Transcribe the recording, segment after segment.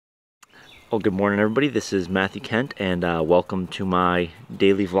Well, good morning, everybody. This is Matthew Kent, and welcome to my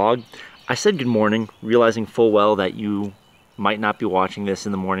daily vlog. I said good morning, realizing full well that you might not be watching this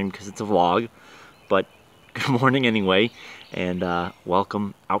in the morning because it's a vlog, but good morning anyway, and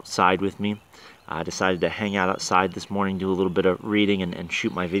welcome outside with me. I decided to hang out outside this morning, do a little bit of reading, and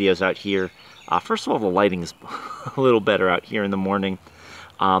shoot my videos out here. First of all, the lighting is a little better out here in the morning,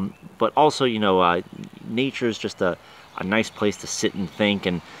 but also, nature is just a nice place to sit and think.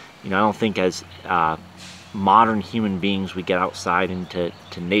 And I don't think as modern human beings we get outside into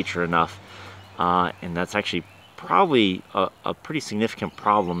nature enough, and that's actually probably a pretty significant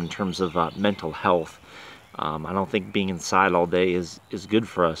problem in terms of mental health. I don't think being inside all day is good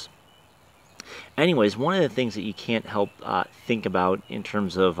for us. Anyways, one of the things that you can't help think about in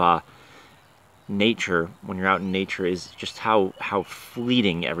terms of nature when you're out in nature is just how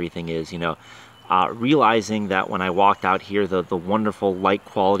fleeting everything is. Realizing that when I walked out here, the wonderful light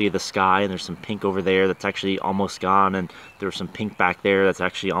quality of the sky, and there's some pink over there that's actually almost gone, and there's some pink back there that's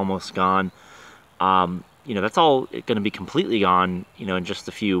actually almost gone. That's all going to be completely gone, in just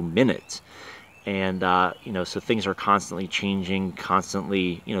a few minutes. And so things are constantly changing,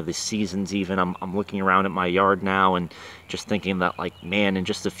 constantly, the seasons even. I'm looking around at my yard now and just thinking that, like, man, in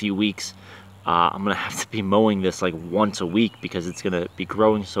just a few weeks, I'm gonna have to be mowing this like once a week because it's gonna be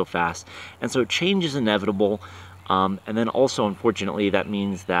growing so fast. And so change is inevitable, and then also, unfortunately, that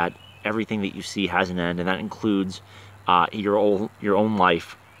means that everything that you see has an end, and that includes your own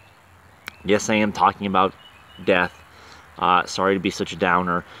life. Yes, I am talking about death. Sorry to be such a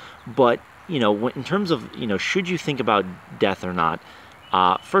downer, but in terms of should you think about death or not?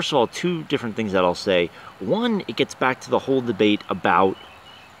 First of all, two different things that I'll say. One, it gets back to the whole debate about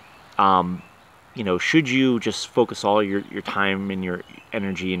should you just focus all your time and your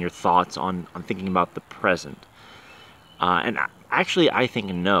energy and your thoughts on thinking about the present? And actually, I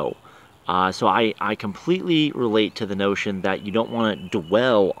think no. So I completely relate to the notion that you don't want to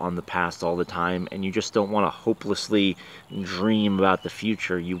dwell on the past all the time, and you just don't want to hopelessly dream about the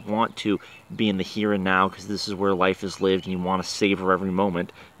future. You want to be in the here and now because this is where life is lived, and you want to savor every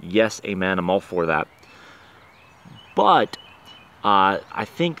moment. Yes, amen, I'm all for that. But I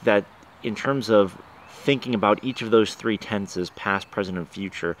think that in terms of thinking about each of those three tenses, past, present, and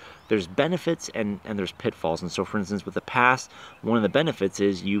future, there's benefits and there's pitfalls. And so, for instance, with the past, one of the benefits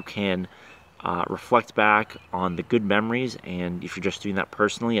is you can reflect back on the good memories, and if you're just doing that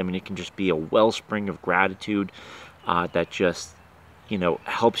personally, I mean, it can just be a wellspring of gratitude that just,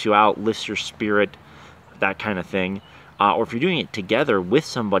 helps you out, lifts your spirit, that kind of thing. Or if you're doing it together with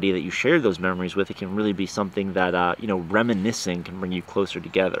somebody that you share those memories with, it can really be something that, reminiscing can bring you closer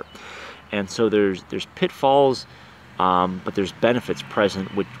together. And so there's pitfalls, but there's benefits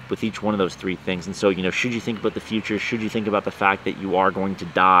present with each one of those three things. And so, should you think about the future? Should you think about the fact that you are going to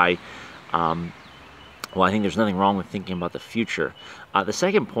die? Well, I think there's nothing wrong with thinking about the future. The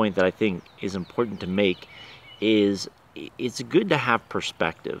second point that I think is important to make is it's good to have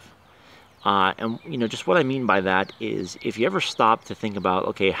perspective. And just what I mean by that is if you ever stop to think about,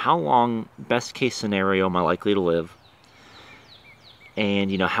 okay, how long, best case scenario, am I likely to live?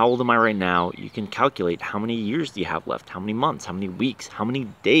 And how old am I right now? You can calculate how many years do you have left, how many months, how many weeks, how many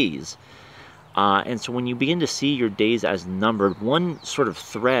days. And so when you begin to see your days as numbered, one sort of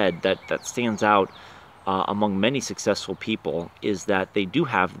thread that stands out among many successful people is that they do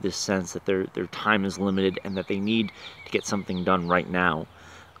have this sense that their time is limited and that they need to get something done right now.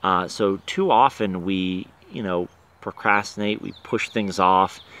 So too often we, procrastinate, we push things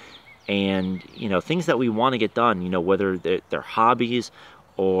off, and, things that we want to get done, whether they're hobbies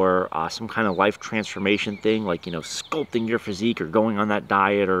or some kind of life transformation thing, like, sculpting your physique or going on that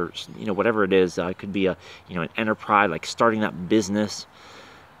diet or, whatever it is. It could be an enterprise, like starting that business.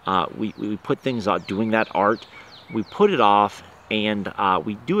 We put things off, doing that art, we put it off, and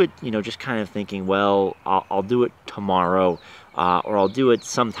we do it, just kind of thinking, well, I'll do it tomorrow, or I'll do it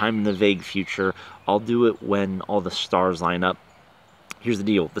sometime in the vague future. I'll do it when all the stars line up. Here's the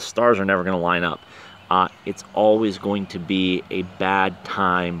deal. The stars are never going to line up. It's always going to be a bad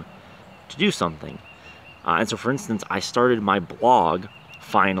time to do something. And so, for instance, I started my blog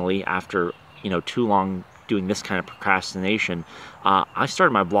finally after, too long doing this kind of procrastination. I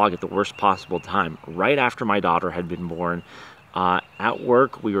started my blog at the worst possible time, right after my daughter had been born. At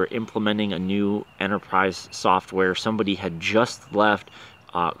work, we were implementing a new enterprise software. Somebody had just left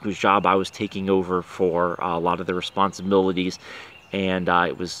whose job I was taking over for a lot of the responsibilities. And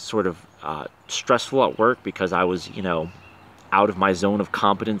it was sort of stressful at work because I was, out of my zone of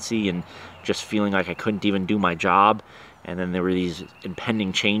competency and just feeling like I couldn't even do my job. And then there were these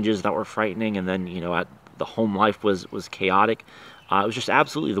impending changes that were frightening. And then, the home life was chaotic. It was just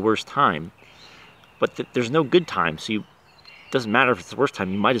absolutely the worst time. but there's no good time, so it doesn't matter if it's the worst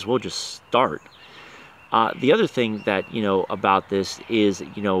time. You might as well just start. The other thing that, about this is,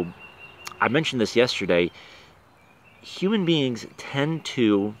 I mentioned this yesterday, human beings tend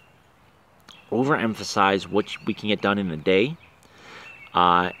to overemphasize what we can get done in a day.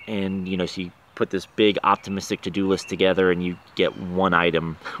 And, so you put this big optimistic to-do list together and you get one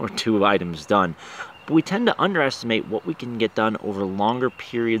item or two items done. But we tend to underestimate what we can get done over longer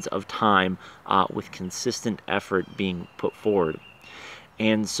periods of time with consistent effort being put forward.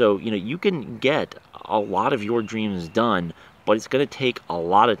 And so, you can get a lot of your dreams done, but it's going to take a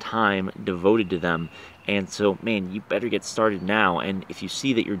lot of time devoted to them. And so, man, you better get started now. And if you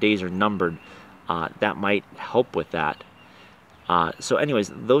see that your days are numbered, that might help with that. So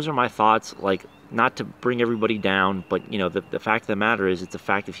anyways, those are my thoughts. Like, not to bring everybody down, but the fact of the matter is, it's a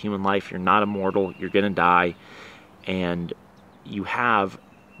fact of human life. You're not immortal. You're gonna die, and you have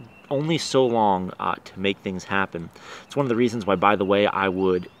only so long to make things happen. It's one of the reasons why, by the way, I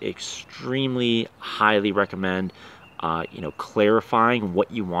would extremely highly recommend clarifying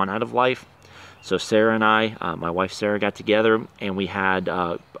what you want out of life. So Sarah and I, my wife Sarah, got together and we had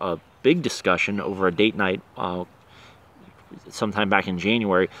a big discussion over a date night sometime back in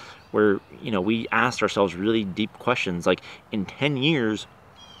January, where we asked ourselves really deep questions, like, in 10 years,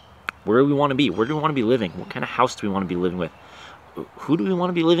 where do we want to be? Where do we want to be living? What kind of house do we want to be living with? Who do we want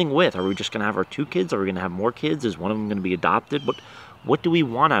to be living with? Are we just going to have our 2 kids? Are we going to have more kids? Is one of them going to be adopted? What do we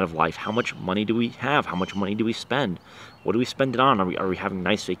want out of life? How much money do we have? How much money do we spend? What do we spend it on? Are we having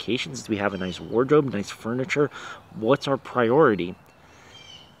nice vacations? Do we have a nice wardrobe, nice furniture? What's our priority?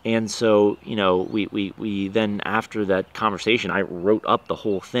 And so, we then, after that conversation, I wrote up the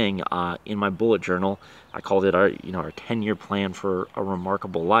whole thing in my bullet journal. I called it our 10-year plan for a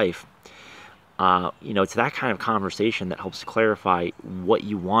remarkable life. It's that kind of conversation that helps clarify what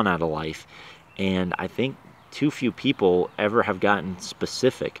you want out of life. And I think too few people ever have gotten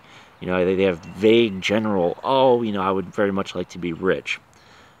specific. They have vague, general, I would very much like to be rich.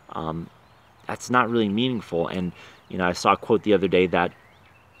 That's not really meaningful. And, I saw a quote the other day that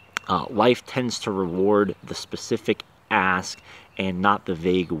life tends to reward the specific ask and not the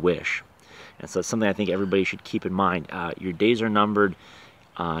vague wish. And so it's something I think everybody should keep in mind. Your days are numbered.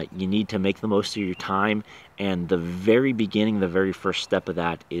 You need to make the most of your time. And the very beginning, the very first step of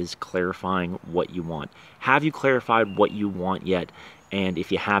that is clarifying what you want. Have you clarified what you want yet? And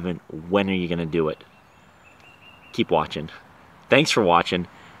if you haven't, when are you going to do it? Keep watching. Thanks for watching.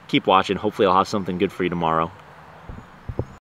 Keep watching. Hopefully I'll have something good for you tomorrow.